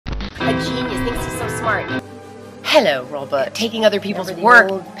genius, thinks he's so smart. Hello, Robert. Taking other people's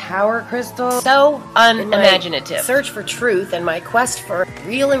work. Old power crystal. So unimaginative. Search for truth and my quest for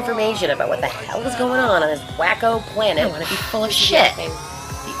real information about what the hell is going on this wacko planet. I want to be full of shit.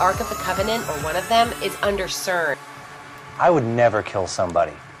 The Ark of the Covenant, or one of them, is under CERN. I would never kill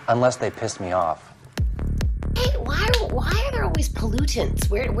somebody unless they pissed me off. Hey, why are there always pollutants?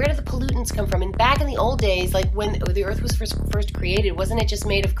 Where do the pollutants come from? And back in the old days, like when the Earth was first created, wasn't it just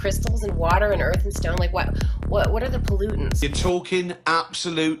made of crystals and water and earth and stone? Like what are the pollutants? You're talking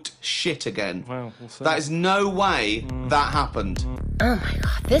absolute shit again. Well, we'll see. That is no way that happened. Oh my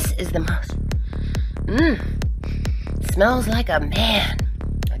god, this is the most... Smells like a man.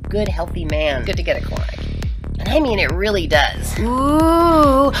 A good, healthy man. Good to get a chronic. And I mean, it really does.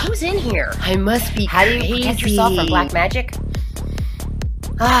 Ooh, who's in here? I must be How do crazy. you protect yourself from black magic?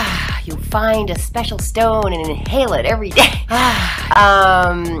 You find a special stone and inhale it every day.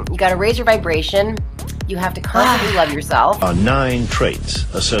 You gotta raise your vibration. You have to constantly love yourself. Are 9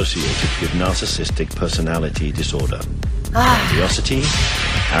 traits associated with narcissistic personality disorder. Grandiosity,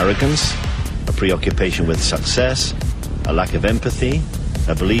 arrogance, a preoccupation with success, a lack of empathy,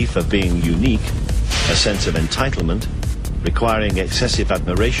 a belief of being unique, a sense of entitlement, requiring excessive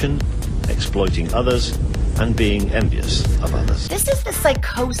admiration, exploiting others, and being envious of others. This is the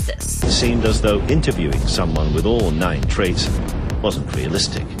psychosis. It seemed as though interviewing someone with all 9 traits wasn't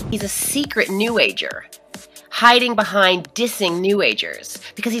realistic. He's a secret New Ager, hiding behind dissing New Agers,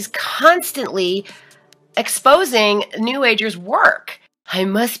 because he's constantly exposing New Agers' work. I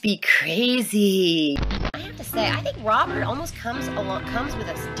must be crazy. I have to say, I think Robert almost comes with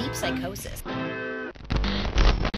a deep psychosis.